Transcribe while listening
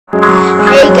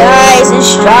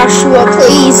Joshua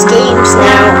Plays Games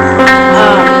now.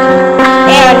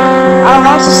 And I'll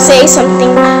also say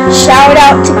something. Shout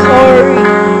out to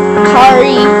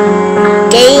Kari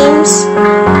Games.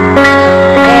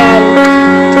 And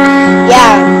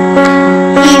yeah,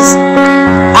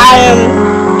 I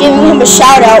am giving him a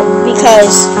shout out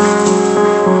because,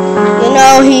 you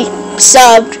know, he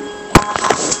subbed.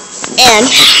 And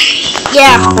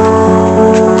yeah,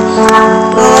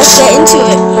 well, let's get into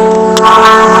it.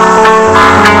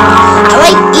 I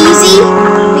like easy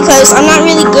because I'm not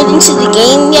really good into the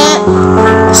game yet,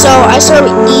 so I start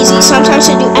with easy. Sometimes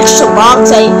I do extra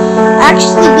blocks. I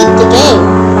actually beat the game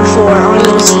before on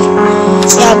easy.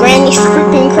 Yeah, Granny's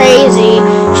freaking crazy.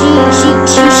 She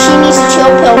needs a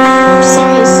chill pill.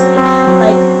 Seriously,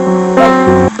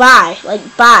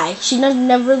 bye. She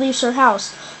never leaves her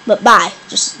house, but bye.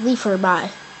 Just leave her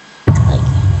bye.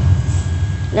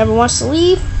 Never wants to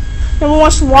leave. Never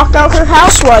wants to walk out her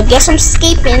house. Well, I guess I'm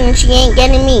escaping and she ain't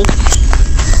getting me.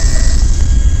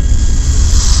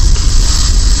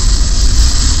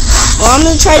 Well, I'm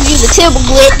gonna try to do the table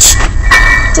glitch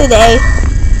today.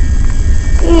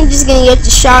 I'm just gonna get the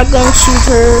shotgun, shoot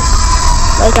her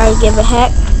like I give a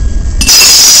heck.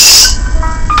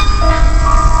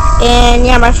 And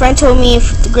yeah, my friend told me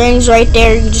if the granny's right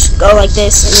there, you just go like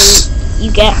this and then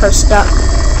you get her stuck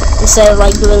instead of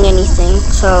like doing anything.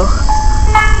 So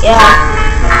yeah.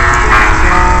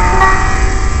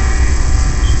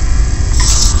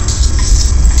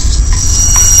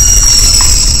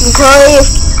 And Chloe,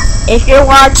 if you're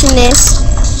watching this,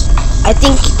 I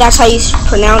think that's how you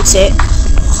pronounce it.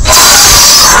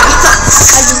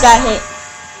 I just got hit.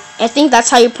 I think that's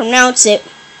how you pronounce it.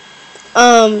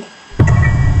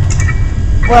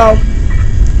 Well,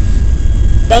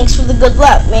 thanks for the good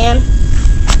luck, man.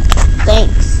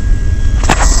 Thanks.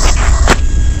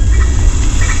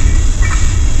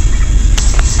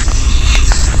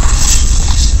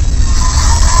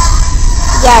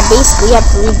 Yeah, basically you have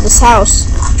to leave this house.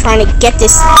 Trying to get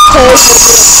this code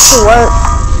to work.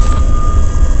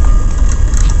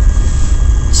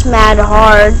 It's mad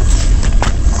hard.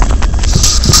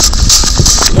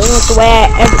 Doing it the way I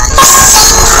ever.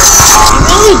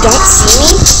 You really don't see me?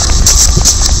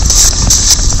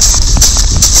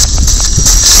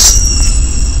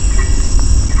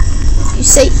 You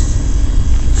say.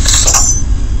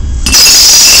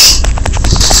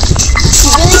 She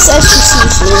really says she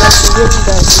sees me, like she really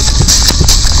doesn't.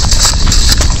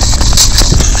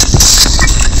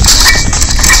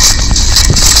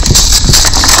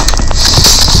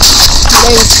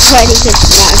 It's sweaty because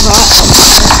it's not hot.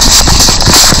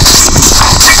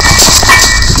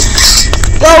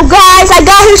 Yo guys, I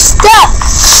got her stuck!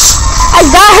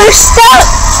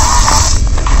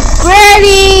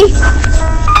 Granny!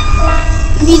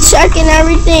 Be checking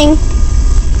everything.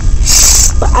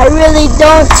 But I really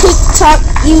don't TikTok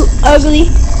you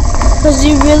ugly. Cause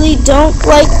you really don't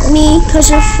like me cause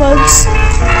you're thugs.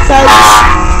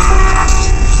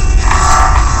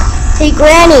 Hey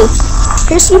Granny,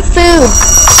 here's some food.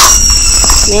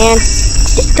 Man,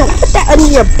 don't put that under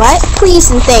your butt, please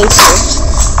and thanks.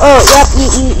 Oh,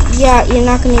 yep, you're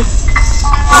not gonna.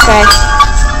 Okay.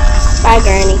 Bye,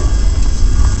 Granny.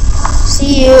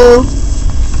 See you.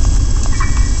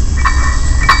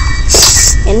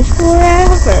 And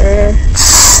forever.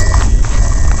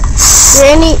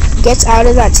 Granny gets out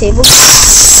of that table.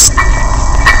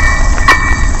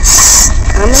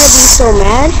 I'm gonna be so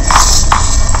mad.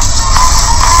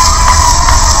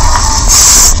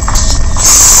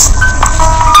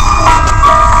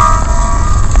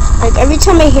 Like every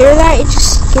time I hear that, it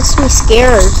just gets me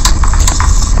scared.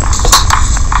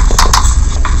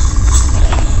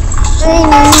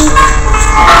 Granny,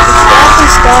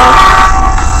 stuff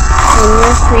in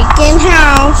your freaking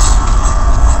house.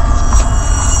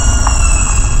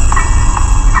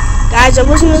 Guys, I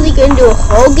wasn't really gonna do a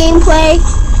whole gameplay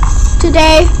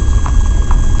today.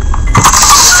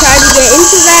 Try to get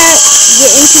into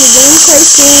the gameplay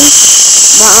soon.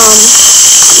 But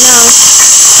no.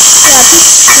 Yeah,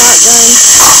 shotgun.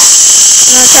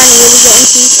 I'm not trying to really get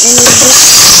into any of this.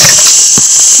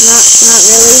 Not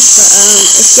really. But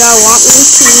if y'all want me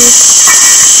to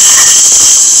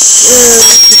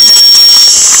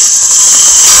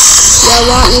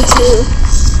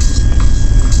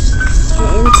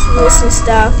get into this and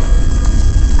stuff,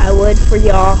 I would for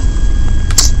y'all.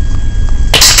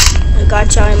 I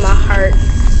got y'all in my heart.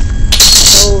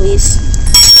 Always.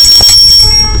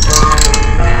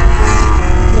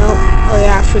 Nope. Oh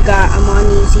yeah, I forgot. I'm on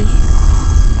easy.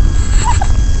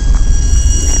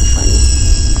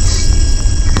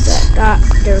 That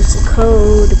funny. There's a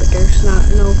code, but there's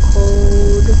no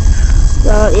code.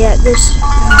 Well, yeah, there's.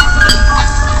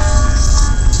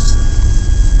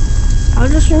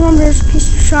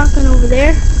 shotgun over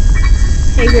there.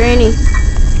 Hey, Granny.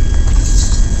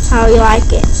 How you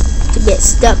like it to get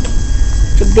stuck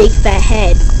with your big fat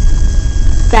head?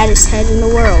 Fattest head in the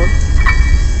world.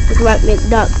 Look like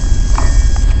McDuck.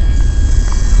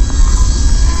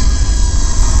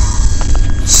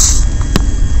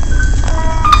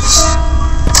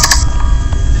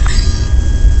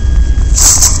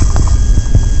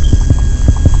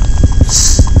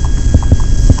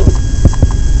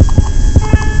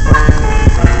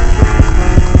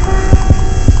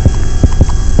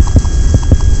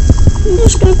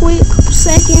 Wait a couple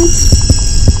seconds.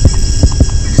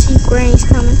 See if Granny's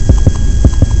coming.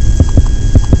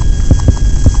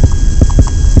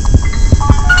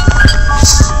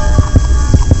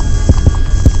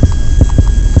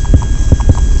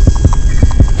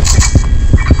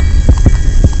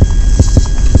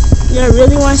 I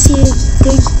really want to see a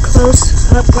good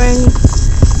close up Granny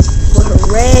with her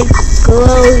red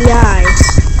glowy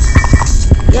eyes.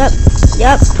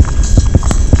 Yep.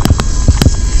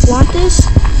 Want this?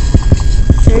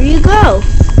 There you go.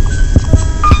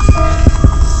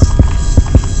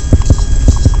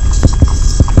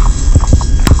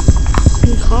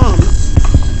 Be calm.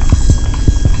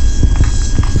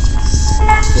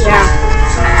 Yeah.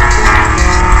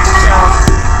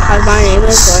 Cause my name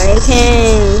is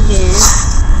Hurricane.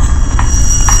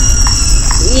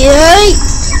 Yay!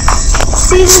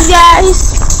 See this,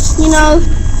 guys? You know,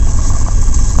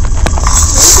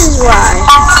 this is why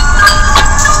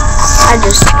I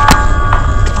just.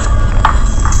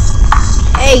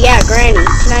 Hey, yeah, Granny,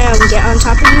 can I get on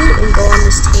top of you and go on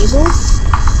this table?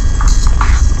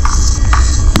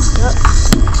 Yep.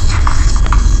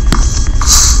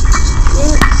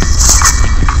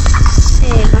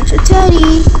 Hey, I got your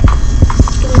teddy. What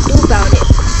are you gonna do about it?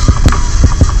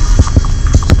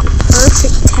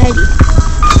 Perfect teddy.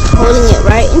 Holding it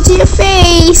right into your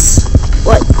face.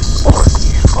 What?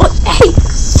 Oh, hey,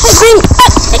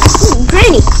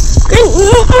 Granny.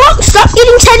 Stop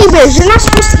eating teddy bears. You're not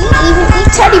supposed to even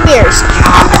eat teddy bears.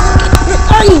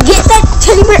 Oh, you get that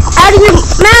teddy bear out of your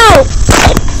mouth.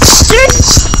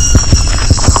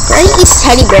 Granny eats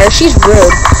teddy bears. She's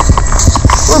rude.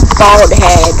 Her bald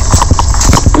head.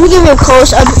 Let me give you a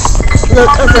close-up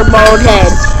look of her bald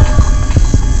head.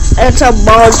 That's how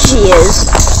bald she is.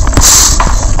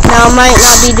 Now, I might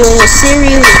not be doing a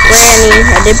series with Granny.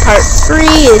 I did part 3.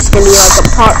 It's gonna be like a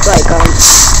part,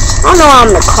 I don't know what I'm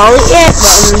gonna call it yet,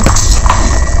 but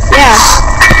yeah.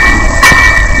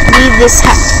 Leave this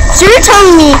house. So you're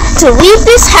telling me to leave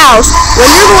this house when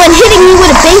you're the one hitting me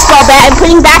with a baseball bat and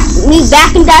putting me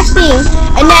back in that thing,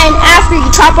 and then after you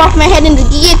chop off my head in the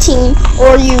guillotine,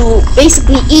 or you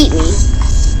basically eat me.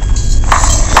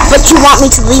 But you want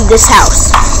me to leave this house.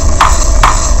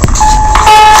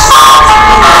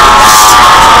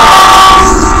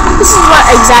 This is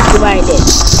exactly what I did.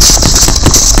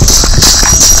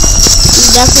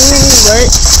 Definitely work.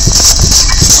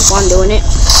 Keep on doing it.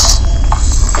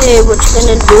 Hey, what you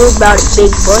gonna do about it,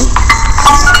 big boy?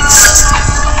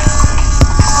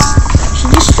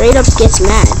 She just straight up gets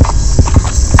mad.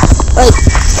 Like,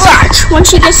 watch, when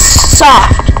she gets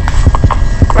soft,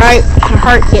 right? Her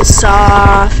heart gets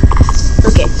soft.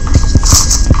 Okay,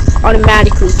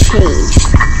 automatically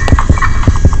changed.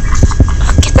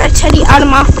 Get that teddy out of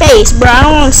my face, bro. I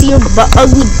don't want to see your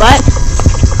ugly butt.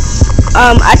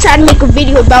 I tried to make a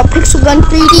video about Pixel Gun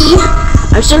 3D.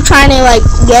 I'm still trying to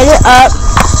get it up.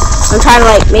 I'm trying to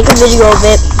make a video of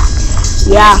it.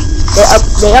 Yeah,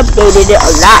 they updated it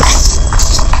a lot.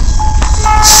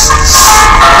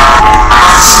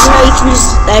 You know, you can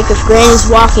just if Granny's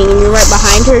walking and you're right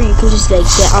behind her, you can just get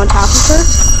on top of her,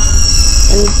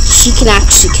 and she can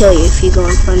actually kill you if you go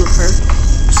in front of her.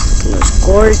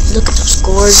 Look at those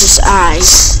gorgeous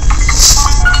eyes.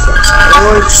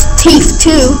 Gorgeous teeth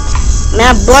too.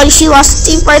 Man, bloody, she lost a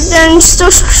teeth right there and still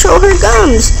show her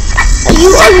gums. You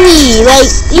ugly.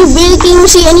 You really can't even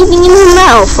see anything in her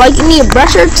mouth. You need to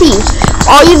brush her teeth.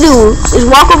 All you do is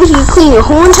walk over here, clean your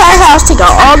whole entire house, take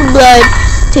out all the blood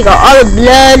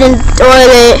in the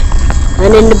toilet,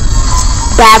 and in the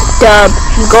bathtub.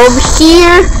 You go over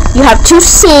here, you have 2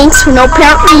 sinks for no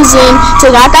apparent reason.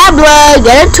 Take out that blood,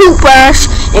 get a toothbrush,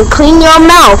 and clean your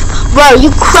mouth. Bro,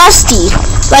 you crusty.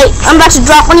 I'm about to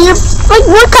drop one of your...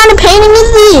 what kind of painting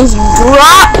is this?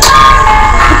 Drop?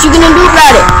 What you gonna do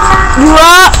about it?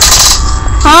 Drop?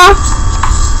 Huh?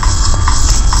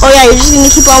 Oh yeah, you're just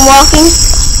gonna keep on walking?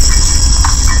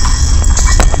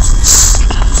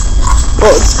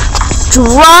 Oh,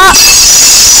 drop?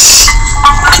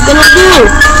 What you gonna do?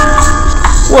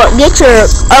 What? Get your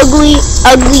ugly,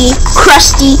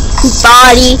 crusty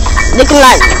body looking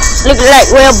like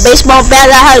real baseball bat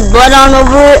that has blood on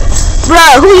over it.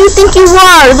 Bruh, who you think you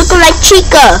are? Looking like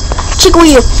Chica. Chica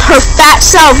with her fat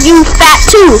self. You fat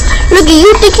too. Look at you,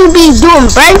 think you be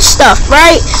doing bench stuff,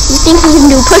 right? You think you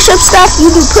can do push-up stuff?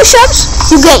 You do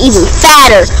push-ups, you get even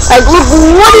fatter. Like, look,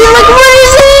 what are you like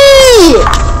crazy?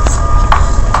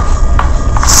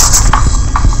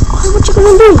 What you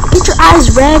gonna do? Get your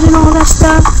eyes red and all that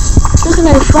stuff? Looking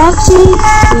like Foxy? You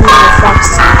know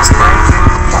Foxy's eyes now.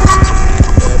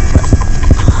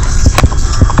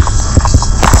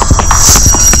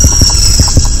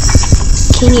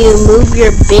 Can you move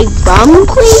your big bum,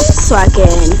 please? So I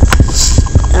can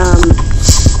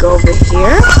go over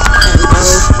here and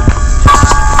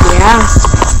yeah.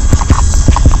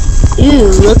 Ew,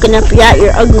 looking up at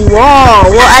your ugly wall.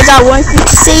 Well, I got one thing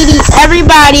to say to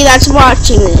everybody that's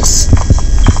watching this.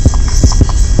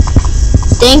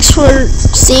 Thanks for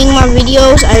seeing my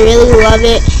videos. I really love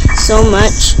it so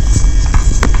much.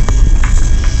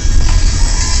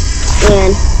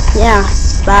 And yeah,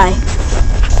 bye.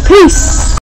 Peace.